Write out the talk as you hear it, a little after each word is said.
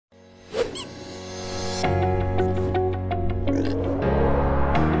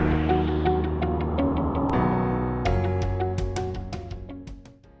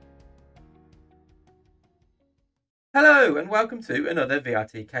Hello and welcome to another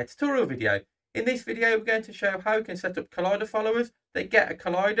VRTK tutorial video. In this video we're going to show how we can set up collider followers that get a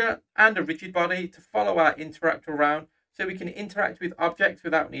collider and a rigid body to follow our interactor around so we can interact with objects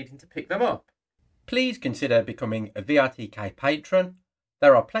without needing to pick them up. Please consider becoming a VRTK patron.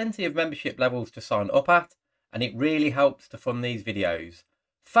 There are plenty of membership levels to sign up at and it really helps to fund these videos.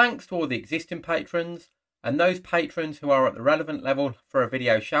 Thanks to all the existing patrons and those patrons who are at the relevant level for a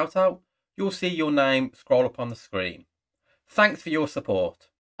video shout out. You'll see your name scroll up on the screen. Thanks for your support.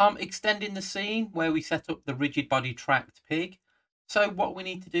 I'm extending the scene where we set up the rigid body tracked pig. So what we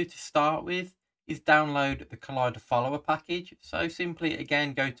need to do to start with is download the collider follower package. So simply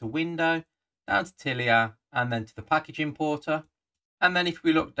again go to Window, down to Tilia and then to the package importer. And then if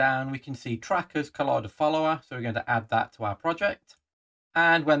we look down we can see Trackers collider follower. So we're going to add that to our project.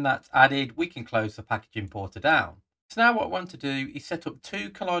 And when that's added we can close the package importer down. So now what I want to do is set up two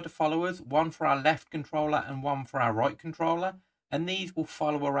collider followers, one for our left controller and one for our right controller. And these will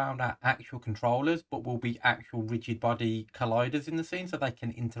follow around our actual controllers, but will be actual rigid body colliders in the scene so they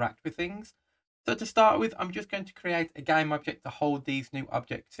can interact with things. So to start with, I'm just going to create a game object to hold these new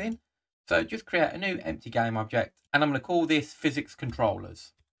objects in. So just create a new empty game object and I'm going to call this physics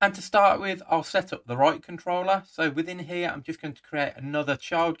controllers. And to start with, I'll set up the right controller. So within here, I'm just going to create another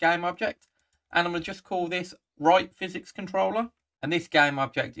child game object and I'm going to just call this right physics controller. And this game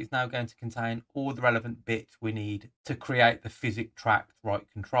object is now going to contain all the relevant bits we need to create the physics tracked right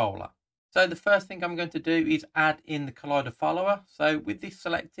controller. So the first thing I'm going to do is add in the collider follower. So with this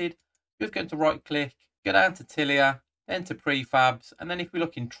selected, I'm just going to right click, go down to Tilia, then to prefabs. And then if we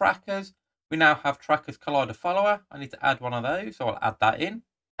look in trackers, we now have trackers collider follower. I need to add one of those, so I'll add that in.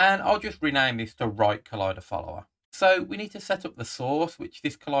 And I'll just rename this to right collider follower. So we need to set up the source, which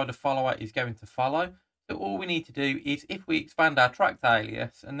this collider follower is going to follow. So all we need to do is if we expand our tracked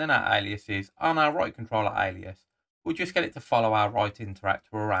alias and then our aliases on our right controller alias, we'll just get it to follow our right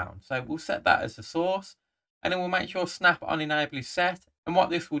interactor around. So we'll set that as the source and then we'll make sure snap on enable is set. And what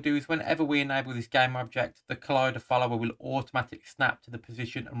this will do is whenever we enable this game object, the collider follower will automatically snap to the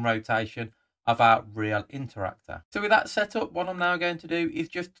position and rotation of our real interactor. So with that set up, what I'm now going to do is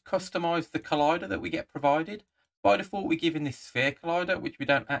just customize the collider that we get provided. By default, we're given this sphere collider, which we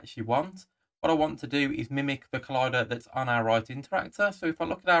don't actually want. What I want to do is mimic the collider that's on our right interactor. So if I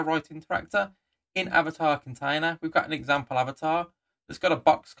look at our right interactor, in avatar container, we've got an example avatar that's got a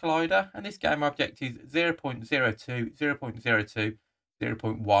box collider, and this game object is 0.02, 0.02,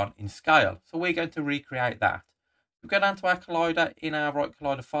 0.1 in scale. So we're going to recreate that. We go down to our collider in our right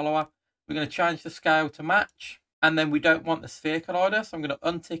collider follower. We're going to change the scale to match, and then we don't want the sphere collider, so I'm going to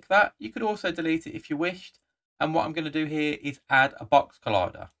untick that. You could also delete it if you wished. And what I'm going to do here is add a box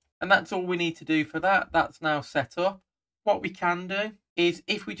collider. And that's all we need to do for that. That's now set up. What we can do is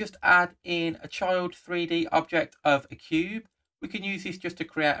if we just add in a child 3D object of a cube, we can use this just to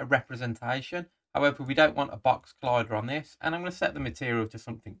create a representation. However, we don't want a box collider on this. And I'm going to set the material to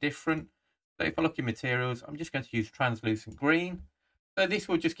something different. So if I look in materials, I'm just going to use translucent green. So this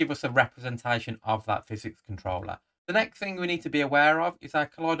will just give us a representation of that physics controller. The next thing we need to be aware of is our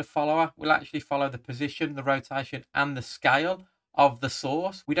collider follower will actually follow the position, the rotation and the scale of the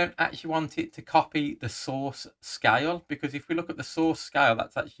source. We don't actually want it to copy the source scale, because if we look at the source scale,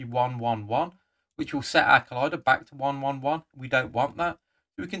 that's actually 111, which will set our collider back to 111. We don't want that.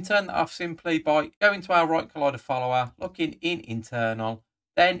 So we can turn that off simply by going to our right collider follower, looking in internal,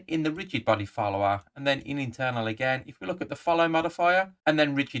 then in the rigid body follower, and then in internal again. If we look at the follow modifier and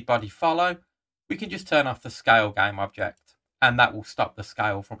then rigid body follow, we can just turn off the scale game object and that will stop the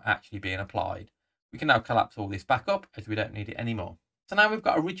scale from actually being applied. We can now collapse all this back up as we don't need it anymore. So now we've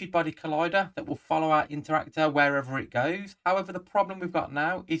got a rigid body collider that will follow our interactor wherever it goes. However, the problem we've got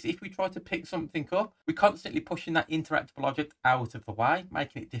now is if we try to pick something up, we're constantly pushing that interactable object out of the way,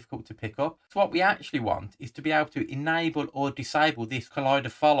 making it difficult to pick up. So what we actually want is to be able to enable or disable this collider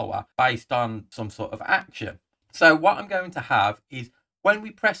follower based on some sort of action. So what I'm going to have is when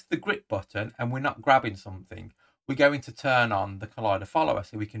we press the grip button and we're not grabbing something, we're going to turn on the collider follower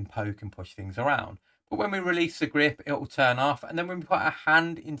so we can poke and push things around. But when we release the grip, it will turn off. And then when we put our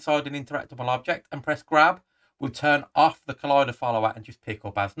hand inside an interactable object and press grab, we'll turn off the collider follower and just pick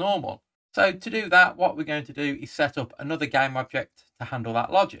up as normal. So to do that, what we're going to do is set up another game object to handle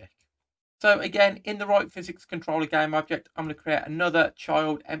that logic. So again, in the right physics controller game object, I'm going to create another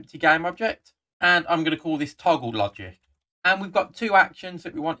child empty game object. And I'm going to call this toggle logic. And we've got two actions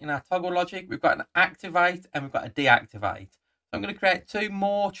that we want in our toggle logic. We've got an activate and we've got a deactivate. So I'm going to create two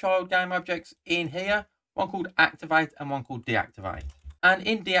more child game objects in here, one called activate and one called deactivate. And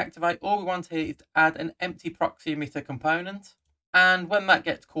in deactivate, all we want here is to add an empty proxy emitter component. And when that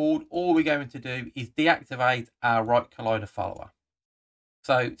gets called, all we're going to do is deactivate our right collider follower.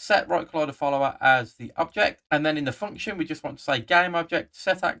 So set right collider follower as the object, and then in the function we just want to say game object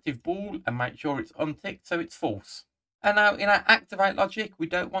set active bool and make sure it's unticked so it's false. And now in our activate logic, we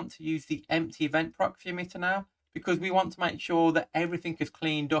don't want to use the empty event proxy emitter now, because we want to make sure that everything is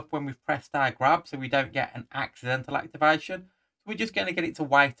cleaned up when we've pressed our grab so we don't get an accidental activation. So we're just going to get it to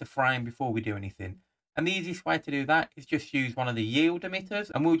wait a frame before we do anything. And the easiest way to do that is just use one of the yield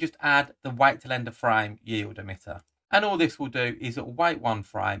emitters, and we'll just add the wait till end of frame yield emitter. And all this will do is it will wait one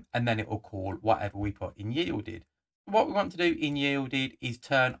frame and then it will call whatever we put in yielded. What we want to do in yielded is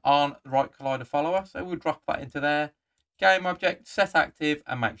turn on the right collider follower. So we'll drop that into there. Game object, set active,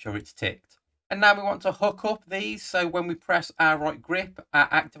 and make sure it's ticked. And now we want to hook up these. So when we press our right grip, our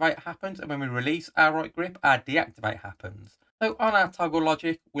activate happens. And when we release our right grip, our deactivate happens. So on our toggle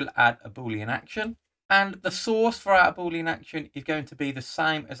logic, we'll add a Boolean action. And the source for our Boolean action is going to be the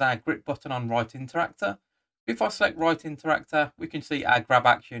same as our grip button on right interactor. If I select right interactor, we can see our grab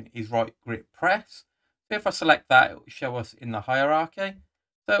action is right grip press. So if I select that, it will show us in the hierarchy.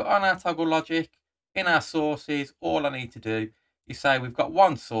 So on our toggle logic, in our sources, all I need to do is say we've got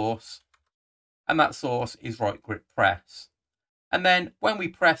one source, and that source is right grip press. And then when we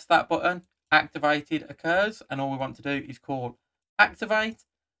press that button, activated occurs, and all we want to do is call activate,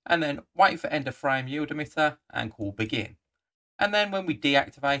 and then wait for end of frame yield emitter and call begin. And then when we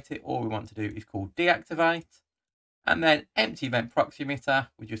deactivate it, all we want to do is call deactivate. And then empty event proxy emitter,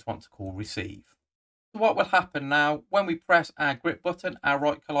 we just want to call receive. So what will happen now, when we press our grip button, our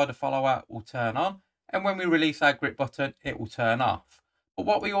right collider follower will turn on. And when we release our grip button, it will turn off. But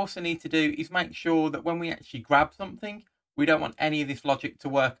what we also need to do is make sure that when we actually grab something, we don't want any of this logic to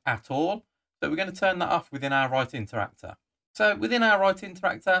work at all. So we're going to turn that off within our right interactor. So within our right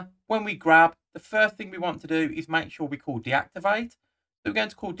interactor, when we grab, the first thing we want to do is make sure we call deactivate. So we're going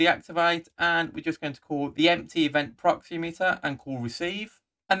to call deactivate, and we're just going to call the empty event proxy emitter and call receive.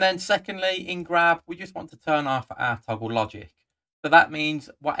 And then secondly, in grab, we just want to turn off our toggle logic. So that means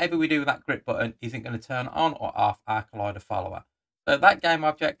whatever we do with that grip button isn't going to turn on or off our collider follower. So that game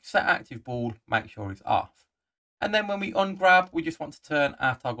object, set active bool, make sure it's off. And then when we ungrab, we just want to turn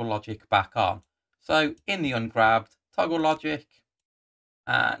our toggle logic back on. So in the ungrabbed, toggle logic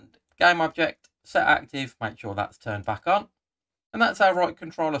and game object, set active, make sure that's turned back on. And that's our right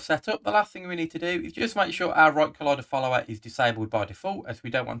controller setup. The last thing we need to do is just make sure our right collider follower is disabled by default, as we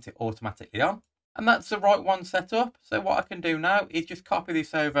don't want it automatically on. And that's the right one set up. So what I can do now is just copy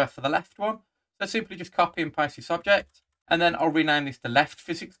this over for the left one. So simply just copy and paste this object. And then I'll rename this the left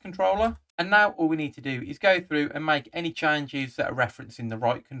physics controller. And now all we need to do is go through and make any changes that are referencing the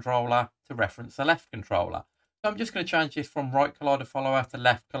right controller to reference the left controller. So I'm just going to change this from right collider follower to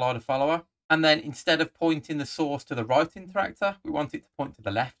left collider follower. And then instead of pointing the source to the right interactor, we want it to point to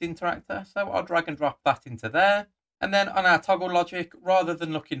the left interactor. So I'll drag and drop that into there. And then on our toggle logic, rather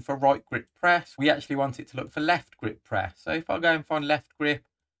than looking for right grip press, we actually want it to look for left grip press. So if I go and find left grip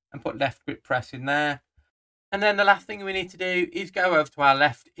and put left grip press in there. And then the last thing we need to do is go over to our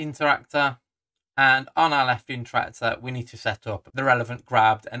left interactor. And on our left interactor, we need to set up the relevant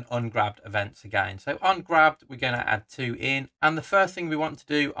grabbed and ungrabbed events again. So on grabbed, we're going to add 2 in. And the first thing we want to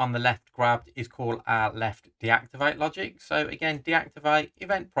do on the left grabbed is call our left deactivate logic. So again, deactivate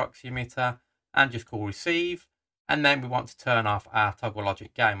event proxy emitter and just call receive. And then we want to turn off our toggle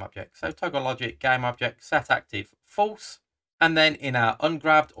logic game object. So toggle logic game object set active false. And then in our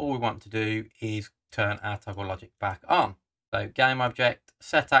ungrabbed, all we want to do is turn our toggle logic back on. So game object,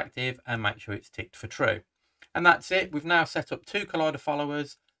 set active, and make sure it's ticked for true. And that's it. We've now set up 2 collider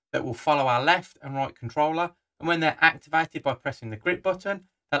followers that will follow our left and right controller. And when they're activated by pressing the grip button,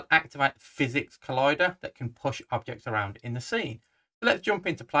 they'll activate physics collider that can push objects around in the scene. So let's jump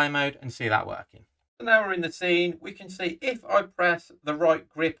into play mode and see that working. So now we're in the scene. We can see if I press the right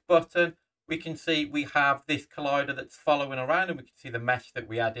grip button, we can see we have this collider that's following around, and we can see the mesh that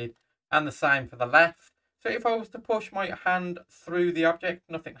we added, and the same for the left. So if I was to push my hand through the object,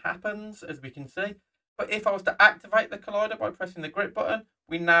 nothing happens, as we can see. But if I was to activate the collider by pressing the grip button,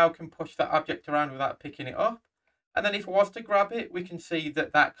 we now can push that object around without picking it up. And then if I was to grab it, we can see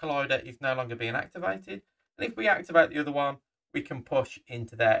that that collider is no longer being activated. And if we activate the other one, we can push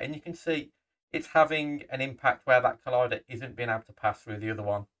into there. And you can see it's having an impact where that collider isn't being able to pass through the other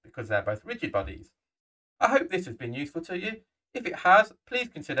one because they're both rigid bodies. I hope this has been useful to you. If it has, please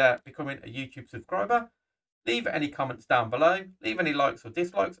consider becoming a YouTube subscriber. Leave any comments down below, leave any likes or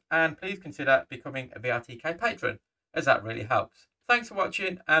dislikes, and please consider becoming a VRTK patron, as that really helps. Thanks for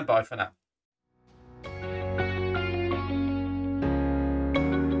watching, and bye for now.